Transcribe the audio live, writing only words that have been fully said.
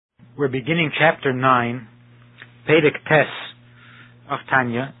We're beginning chapter 9, Perek Tes of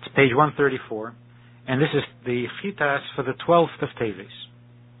Tanya. It's page 134, and this is the Chitas for the 12th of Teves.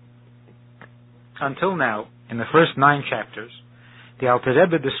 Until now, in the first 9 chapters, the Alter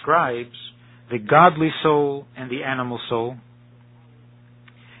Rebbe describes the godly soul and the animal soul,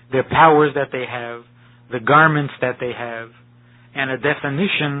 their powers that they have, the garments that they have, and a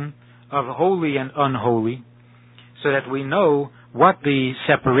definition of holy and unholy, so that we know what the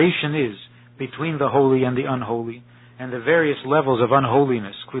separation is between the holy and the unholy, and the various levels of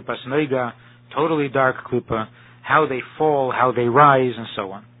unholiness, klipas nega, totally dark klipa, how they fall, how they rise, and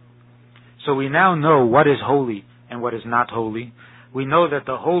so on. So we now know what is holy and what is not holy. We know that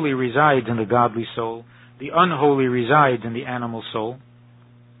the holy resides in the godly soul, the unholy resides in the animal soul.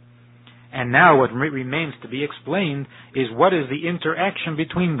 And now what remains to be explained is what is the interaction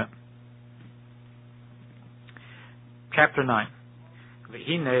between them. Chapter 9.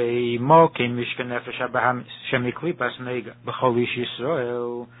 The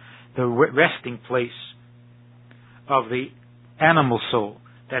resting place of the animal soul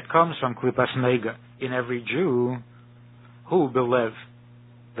that comes from klipas nega in every Jew, who belev.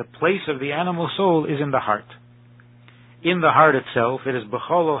 The place of the animal soul is in the heart. In the heart itself, it is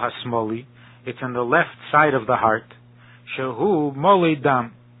becholo hasmoli. It's in the left side of the heart. Shehu moli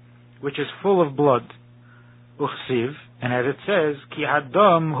dam, which is full of blood. Uchsiv, and as it says, ki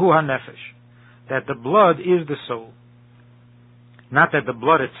hadam hu hanefesh, that the blood is the soul. Not that the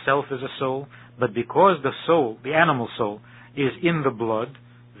blood itself is a soul, but because the soul, the animal soul, is in the blood,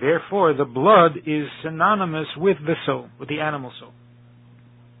 therefore the blood is synonymous with the soul, with the animal soul.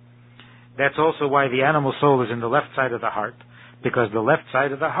 That's also why the animal soul is in the left side of the heart, because the left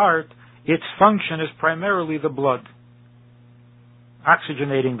side of the heart, its function is primarily the blood,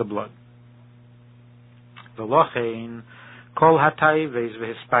 oxygenating the blood. V'lochein kol hatayves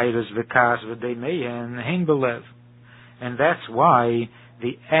v'hispairos v'kas v'deimeyen hein belev, and that's why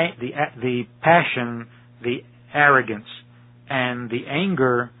the passion, the arrogance, and the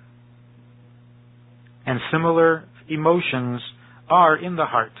anger and similar emotions are in the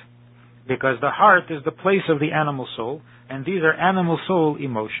heart, because the heart is the place of the animal soul, and these are animal soul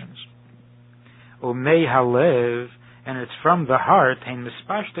emotions. Umei halev, and it's from the heart, hein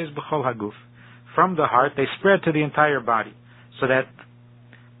mispashtes b'chol haguf. From the heart, they spread to the entire body, so that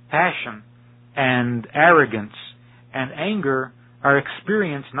passion and arrogance and anger are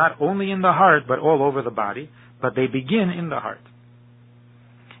experienced not only in the heart, but all over the body, but they begin in the heart.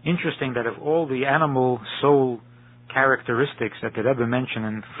 Interesting that of all the animal soul characteristics that the Rebbe mentioned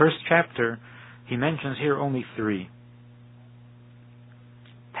in the first chapter, he mentions here only 3.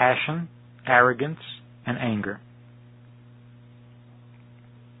 Passion, arrogance, and anger.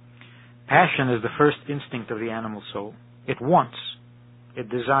 Passion is the first instinct of the animal soul. It wants. It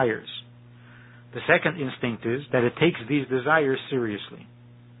desires. The second instinct is that it takes these desires seriously,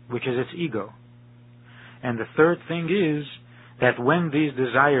 which is its ego. And the third thing is that when these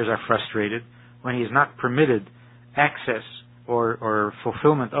desires are frustrated, when he is not permitted access or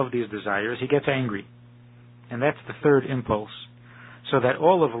fulfillment of these desires, he gets angry. And that's the third impulse. So that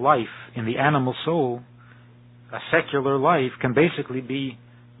all of life in the animal soul, a secular life, can basically be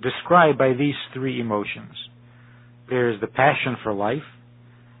described by these 3 emotions. There is the passion for life.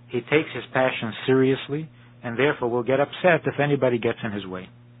 He takes his passion seriously, and therefore will get upset if anybody gets in his way.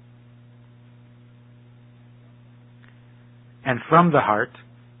 And from the heart,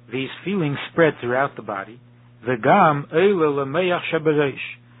 these feelings spread throughout the body. V'gam eile lemeach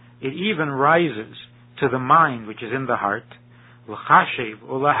shebereish. It even rises to the mind which is in the heart. L'chashev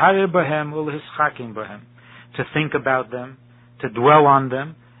u'laharer bahem u'l'hischakim bahem. To think about them, to dwell on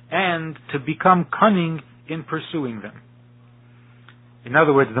them, and to become cunning in pursuing them. In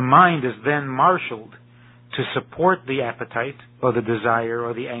other words, the mind is then marshaled to support the appetite, or the desire,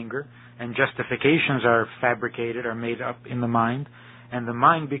 or the anger, and justifications are fabricated, are made up in the mind, and the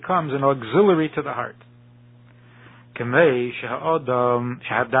mind becomes an auxiliary to the heart.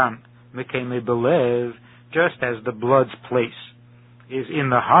 Just as the blood's place is in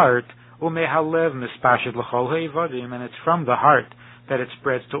the heart, and it's from the heart that it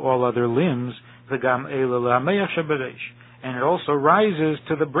spreads to all other limbs, and it also rises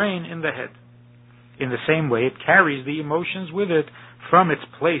to the brain in the head. In the same way, it carries the emotions with it from its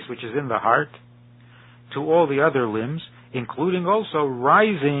place, which is in the heart, to all the other limbs, including also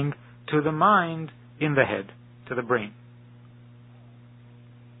rising to the mind in the head, to the brain.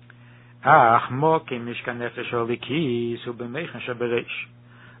 On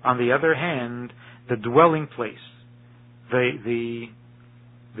the other hand, the dwelling place, the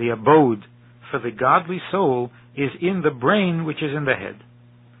abode for the godly soul is in the brain which is in the head.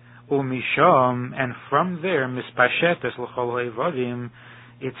 Umisham, and from there, mispashetes l'chol ha'evadim,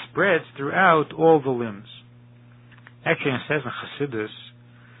 it spreads throughout all the limbs. Actually, it says in Chassidus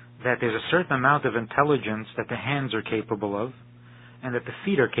that there's a certain amount of intelligence that the hands are capable of, and that the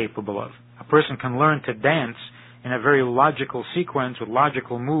feet are capable of. A person can learn to dance in a very logical sequence with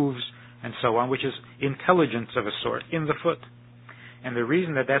logical moves and so on, which is intelligence of a sort in the foot. And the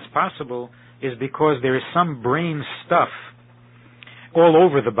reason that that's possible is because there is some brain stuff all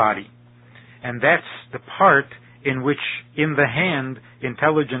over the body. And that's the part in which, in the hand,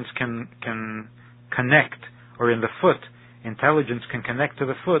 intelligence can connect, or in the foot, intelligence can connect to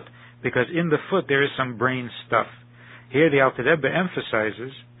the foot, because in the foot there is some brain stuff. Here the Alter Rebbe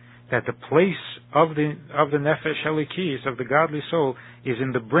emphasizes that the place of the nefesh halikis, of the godly soul, is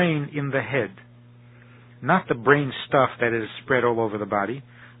in the brain, in the head. Not the brain stuff that is spread all over the body,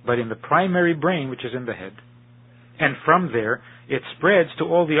 but in the primary brain, which is in the head. And from there, it spreads to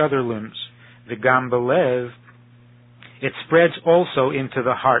all the other limbs. The gam belev, it spreads also into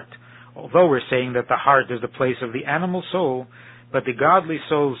the heart. Although we're saying that the heart is the place of the animal soul, but the godly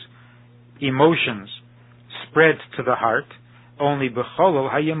soul's emotions spread to the heart. Only b'cholol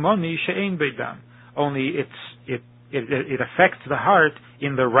hayamoni she'ein beidam. Only it affects the heart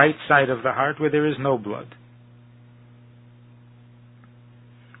in the right side of the heart where there is no blood.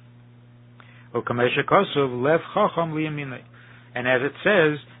 And as it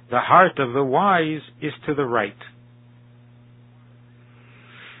says, the heart of the wise is to the right.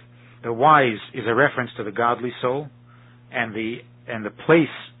 The wise is a reference to the godly soul, and the place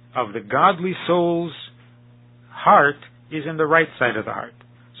of the godly soul's heart is in the right side of the heart.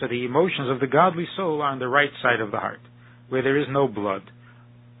 So the emotions of the godly soul are on the right side of the heart, where there is no blood.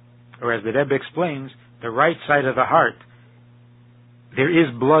 Or as the Rebbe explains, the right side of the heart, there is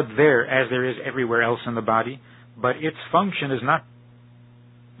blood there as there is everywhere else in the body, but its function is not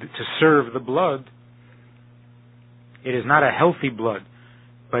to serve the blood. It is not a healthy blood,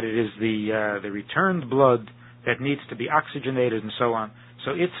 but it is the returned blood that needs to be oxygenated and so on.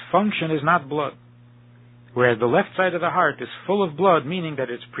 So its function is not blood. Whereas the left side of the heart is full of blood, meaning that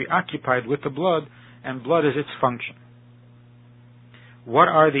it's preoccupied with the blood, and blood is its function. What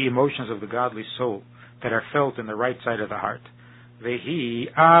are the emotions of the godly soul that are felt in the right side of the heart?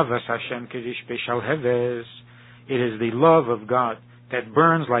 Vehi avas Hashem kedish beshal heves. It is the love of God that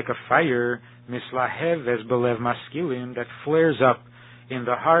burns like a fire, mislaheves belev maskilim, that flares up in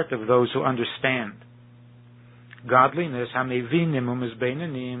the heart of those who understand. Godliness, hamevinim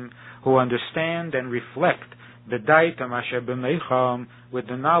umizbeinanim, who understand and reflect the daitam asher b'meicham, with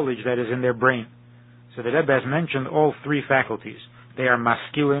the knowledge that is in their brain. So the Rebbe has mentioned all three faculties. They are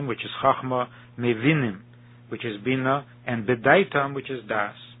maskilim, which is chachma, mevinim, which is bina, and bedaitam, which is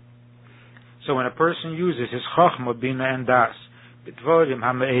das. So when a person uses his chachma, bina, and das,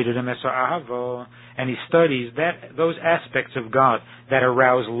 and he studies those aspects of God that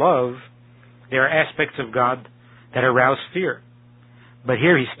arouse love, there are aspects of God that arouse fear. But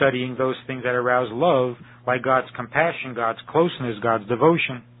here he's studying those things that arouse love, like God's compassion, God's closeness, God's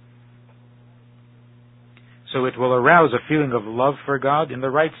devotion. So it will arouse a feeling of love for God in the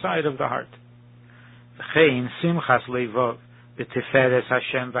right side of the heart.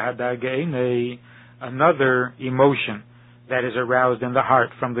 Another emotion that is aroused in the heart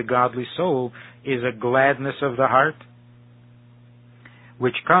from the godly soul is a gladness of the heart,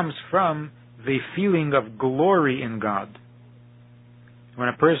 which comes from the feeling of glory in God. When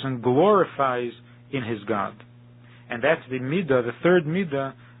a person glorifies in his God. And that's the midah, the third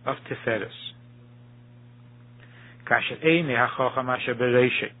midah of Tiferes.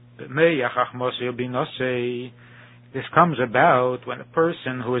 This comes about when a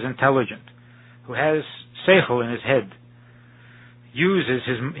person who is intelligent, who has seichel in his head, uses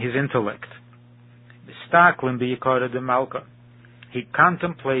his intellect. He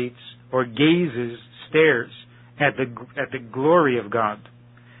contemplates or gazes, stares at the glory of God.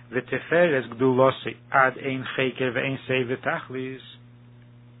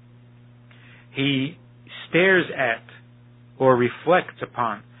 He stares at or reflects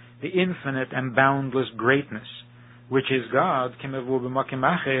upon the infinite and boundless greatness, which is God.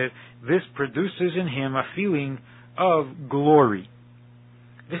 This produces in him a feeling of glory.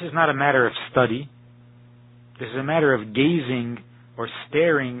 This is not a matter of study. This is a matter of gazing or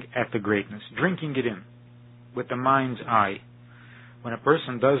staring at the greatness, drinking it in with the mind's eye. When a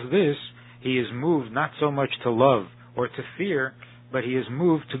person does this, he is moved not so much to love or to fear, but he is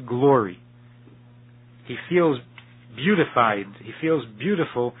moved to glory. He feels beautified. He feels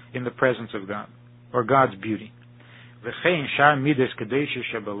beautiful in the presence of God, or God's beauty.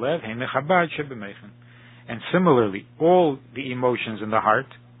 And similarly, all the emotions in the heart,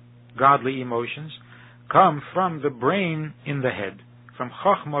 godly emotions, come from the brain in the head, from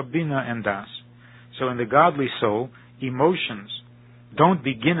Chochmah, Bina, and Das. So in the godly soul, emotions don't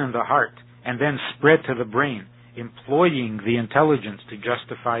begin in the heart and then spread to the brain, employing the intelligence to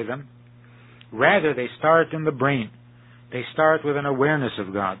justify them. Rather, they start in the brain. They start with an awareness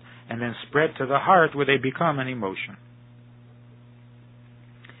of God, and then spread to the heart where they become an emotion.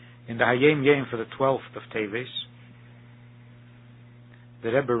 In the Hayom Yom for the 12th of Teves, the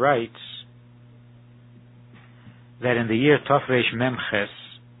Rebbe writes that in the year Tafresh Memches,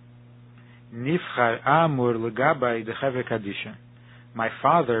 Nifchar Amur Legabai de Chevre Kadisha, my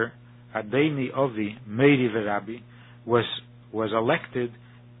father, Adeini Ovi Meiri Verabi, was elected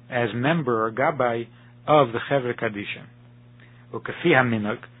as member or Gabai of the Chevre Kadisha. Ukafi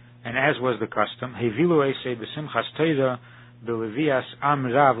HaMinag, and as was the custom, Hevilu Eisei B'Simchas Torah B'Levias Am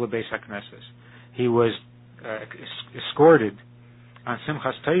Rav L'Beis HaKnesses. He was escorted on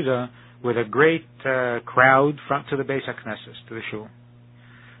Simchas Torah with a great crowd front to the Beis HaKnesses, to the shul.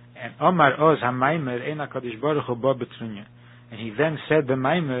 And Omar Oz HaMaimer Ein HaKadosh Baruch Hu Bo B'Trunya. And he then said the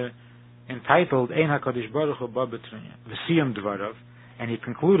Maimer entitled Ein HaKadosh Baruch Hu Bo B'Trunya, V'siyam Dvarav, and he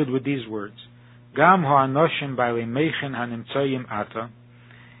concluded with these words, Gam Ha'anoshim Ba'alei Meichin HaNimtzoyim Ata,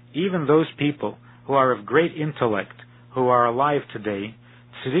 even those people who are of great intellect, who are alive today,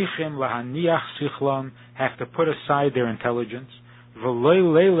 Tzrichim Lahaniach Sichlon, have to put aside their intelligence, V'loi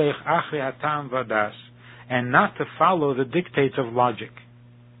Leilech Achri Hatam Vadas, and not to follow the dictates of logic,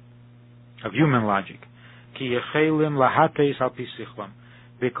 of human logic, Ki Yechelim Lahateis Al Pi Sichlon,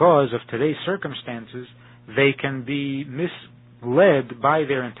 because of today's circumstances, they can be misled by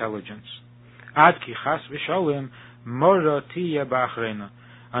their intelligence. Ad Ki Chas V'Sholim Mora Tiya Ba'achrena,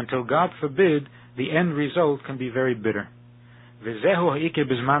 until, God forbid, the end result can be very bitter. This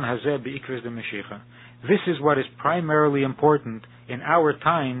is what is primarily important in our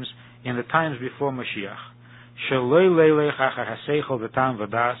times, in the times before Mashiach.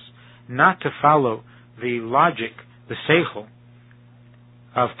 Not to follow the logic, the seichel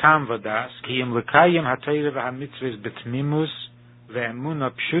of Tam Vadas,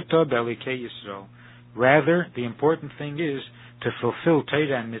 rather, the important thing is to fulfill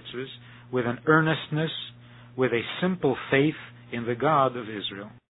Torah and mitzvahs with an earnestness, with a simple faith in the God of Israel.